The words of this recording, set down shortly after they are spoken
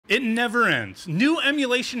It never ends. New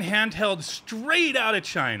emulation handheld straight out of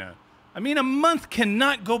China. I mean, a month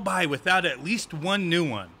cannot go by without at least one new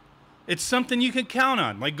one. It's something you can count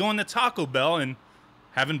on, like going to Taco Bell and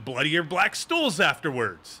having bloodier black stools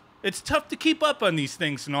afterwards. It's tough to keep up on these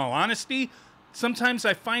things, in all honesty. Sometimes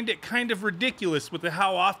I find it kind of ridiculous with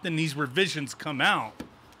how often these revisions come out.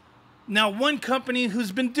 Now, one company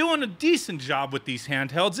who's been doing a decent job with these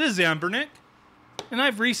handhelds is Anbernic. And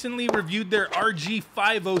I've recently reviewed their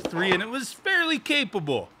RG353 and it was fairly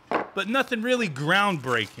capable, but nothing really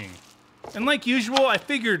groundbreaking. And like usual, I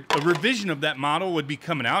figured a revision of that model would be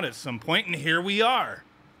coming out at some point, and here we are.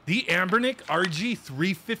 The Anbernic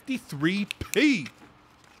RG353P.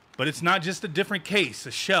 But it's not just a different case,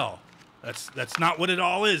 a shell. That's not what it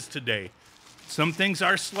all is today. Some things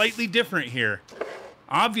are slightly different here.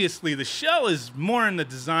 Obviously, the shell is more in the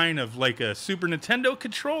design of like a Super Nintendo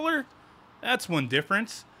controller. That's one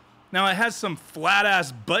difference. Now, it has some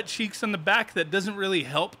flat-ass butt cheeks on the back that doesn't really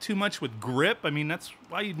help too much with grip. I mean, that's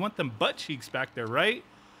why you'd want them butt cheeks back there, right?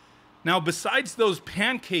 Now, besides those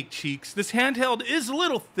pancake cheeks, this handheld is a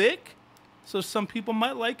little thick, so some people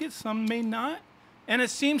might like it, some may not. And it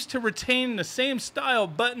seems to retain the same style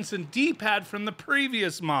buttons and D-pad from the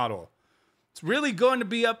previous model. It's really going to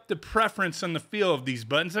be up to preference on the feel of these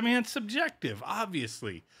buttons. I mean, it's subjective,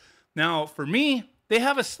 obviously. Now, for me, they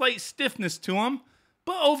have a slight stiffness to them,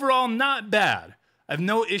 but overall not bad. I have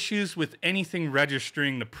no issues with anything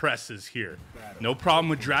registering the presses here. No problem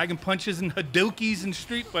with Dragon Punches and Hadokis in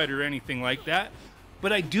Street Fighter or anything like that.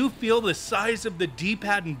 But I do feel the size of the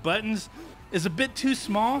D-pad and buttons is a bit too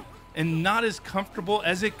small and not as comfortable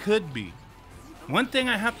as it could be. One thing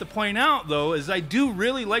I have to point out though is I do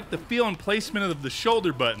really like the feel and placement of the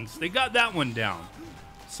shoulder buttons. They got that one down.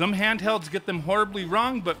 Some handhelds get them horribly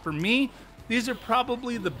wrong, but for me, these are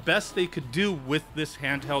probably the best they could do with this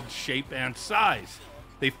handheld shape and size.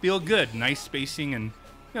 They feel good, nice spacing and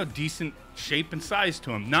decent shape and size to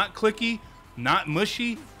them. Not clicky, not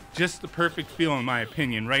mushy, just the perfect feel in my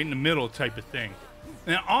opinion, right in the middle type of thing.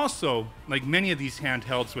 And also, like many of these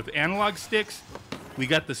handhelds with analog sticks, we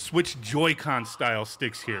got the Switch Joy-Con style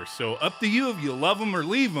sticks here. So up to you if you love them or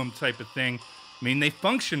leave them type of thing. I mean, they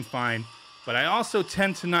function fine, but I also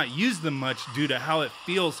tend to not use them much due to how it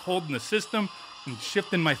feels holding the system and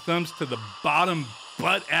shifting my thumbs to the bottom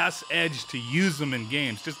butt-ass edge to use them in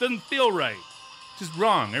games. Just doesn't feel right. Just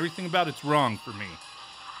wrong. Everything about it's wrong for me.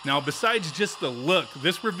 Now, besides just the look,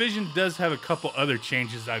 this revision does have a couple other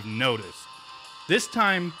changes I've noticed. This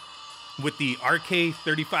time, with the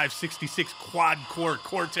RK3566 quad-core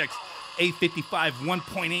Cortex A55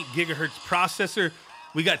 1.8 gigahertz processor,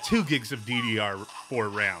 we got 2 gigs of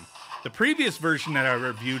DDR4 RAM. The previous version that I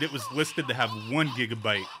reviewed, it was listed to have 1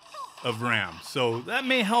 gigabyte of RAM, so that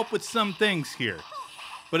may help with some things here.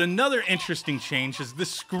 But another interesting change is the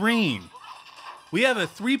screen. We have a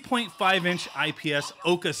 3.5-inch IPS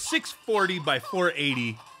Oka 640 by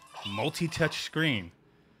 480 multi-touch screen.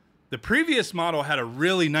 The previous model had a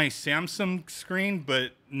really nice Samsung screen,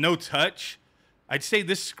 but no touch. I'd say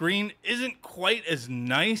this screen isn't quite as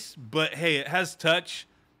nice, but hey, it has touch.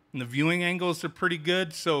 And the viewing angles are pretty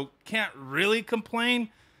good, so can't really complain.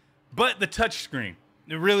 But the touch screen,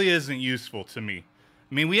 it really isn't useful to me.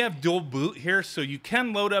 I mean, we have dual boot here, so you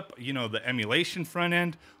can load up, the emulation front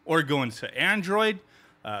end or go into Android.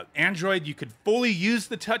 Android, you could fully use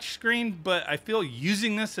the touch screen, but I feel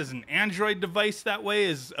using this as an Android device that way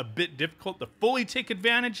is a bit difficult to fully take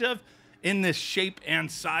advantage of in this shape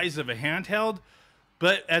and size of a handheld.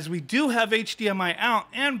 But as we do have HDMI out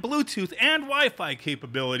and Bluetooth and Wi-Fi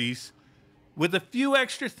capabilities, with a few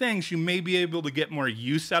extra things, you may be able to get more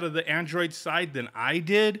use out of the Android side than I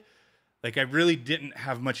did. Like, I really didn't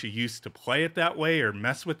have much use to play it that way or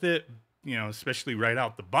mess with it, especially right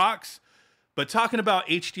out the box. But talking about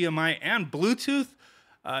HDMI and Bluetooth,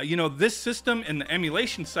 this system and the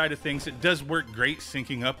emulation side of things, it does work great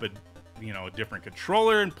syncing up a different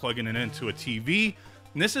controller and plugging it into a TV.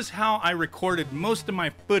 And this is how I recorded most of my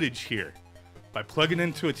footage here, by plugging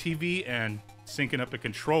into a TV and syncing up a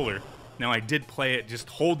controller. Now, I did play it just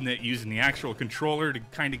holding it using the actual controller to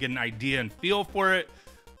kind of get an idea and feel for it,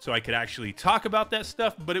 so I could actually talk about that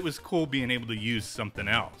stuff, but it was cool being able to use something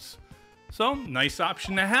else. So, nice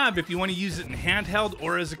option to have if you want to use it in handheld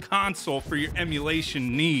or as a console for your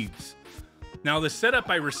emulation needs. Now, the setup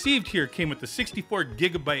I received here came with the 64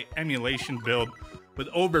 gigabyte emulation build with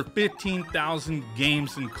over 15,000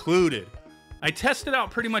 games included. I tested out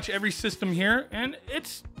pretty much every system here, and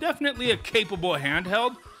it's definitely a capable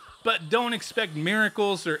handheld, but don't expect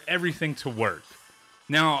miracles or everything to work.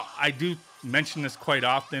 Now, I do mention this quite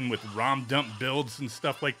often with ROM dump builds and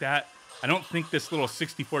stuff like that. I don't think this little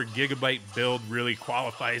 64 gigabyte build really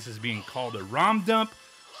qualifies as being called a ROM dump,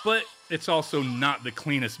 but it's also not the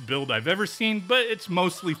cleanest build I've ever seen, but it's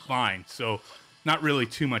mostly fine, so not really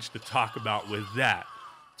too much to talk about with that.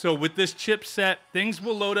 So with this chipset, things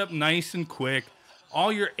will load up nice and quick.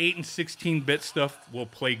 All your 8 and 16-bit stuff will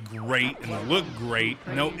play great and look great,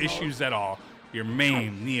 no issues at all. Your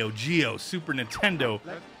MAME, Neo Geo, Super Nintendo,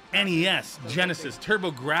 NES, Genesis,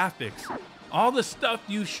 TurboGrafx, all the stuff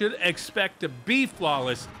you should expect to be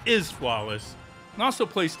flawless is flawless. And also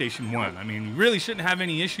PlayStation 1. I mean, you really shouldn't have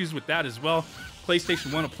any issues with that as well.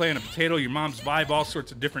 PlayStation 1 will play on a potato, your mom's Vibe, all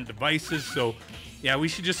sorts of different devices. So, yeah, we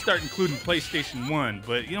should just start including PlayStation 1.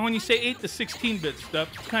 But, you know, when you say 8 to 16-bit stuff,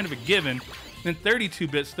 it's kind of a given. Then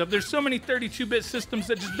 32-bit stuff, there's so many 32-bit systems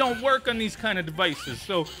that just don't work on these kind of devices.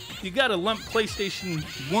 So you got to lump PlayStation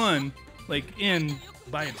 1, like, in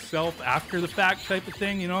by itself after the fact type of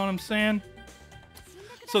thing, you know what I'm saying?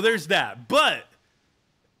 So there's that. But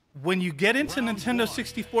when you get into Nintendo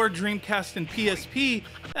 64, Dreamcast, and PSP,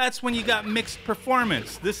 that's when you got mixed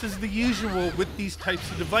performance. This is the usual with these types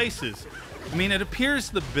of devices. I mean, it appears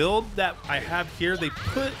the build that I have here, they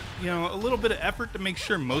put, you know, a little bit of effort to make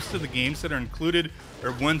sure most of the games that are included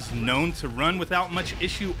are ones known to run without much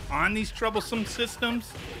issue on these troublesome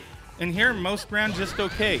systems. And here, most ran just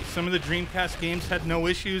okay. Some of the Dreamcast games had no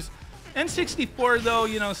issues. N64, though,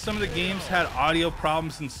 you know, some of the games had audio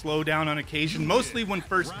problems and slow down on occasion. Mostly when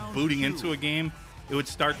first booting into a game, it would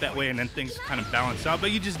start that way and then things kind of balance out,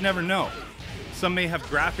 but you just never know. Some may have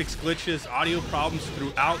graphics glitches, audio problems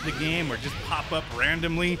throughout the game, or just pop up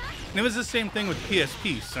randomly. And it was the same thing with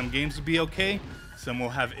PSP. Some games will be okay, some will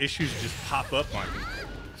have issues just pop up on you.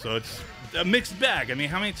 So it's a mixed bag. I mean,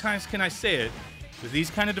 how many times can I say it? With these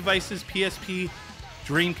kind of devices, PSP,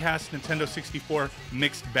 Dreamcast, Nintendo 64,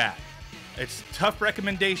 mixed bag. It's a tough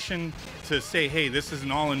recommendation to say, hey, this is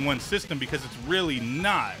an all-in-one system, because it's really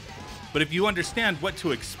not. But if you understand what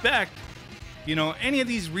to expect, you know, any of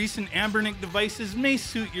these recent Anbernic devices may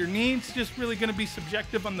suit your needs, just really going to be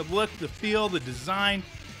subjective on the look, the feel, the design,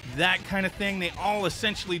 that kind of thing. They all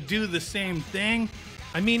essentially do the same thing.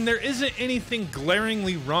 I mean, there isn't anything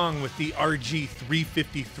glaringly wrong with the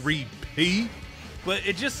RG353P, but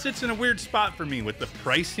it just sits in a weird spot for me with the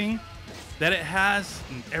pricing that it has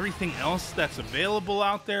and everything else that's available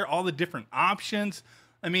out there, all the different options.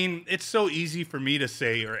 I mean, it's so easy for me to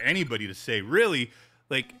say, or anybody to say, really,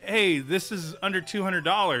 like, hey, this is under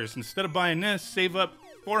 $200. Instead of buying this, save up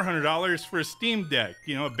 $400 for a Steam Deck,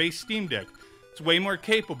 you know, a base Steam Deck. It's way more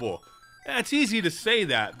capable. Yeah, it's easy to say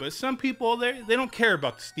that, but some people, they don't care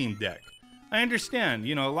about the Steam Deck. I understand,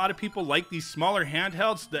 you know, a lot of people like these smaller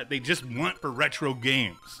handhelds that they just want for retro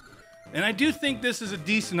games. And I do think this is a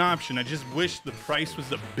decent option. I just wish the price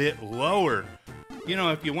was a bit lower. You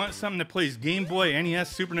know, if you want something that plays Game Boy,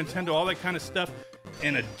 NES, Super Nintendo, all that kind of stuff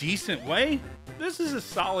in a decent way, this is a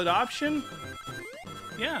solid option.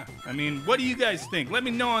 Yeah, I mean, what do you guys think? Let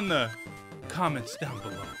me know in the comments down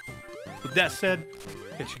below. With that said,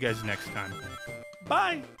 catch you guys next time.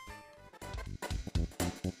 Bye!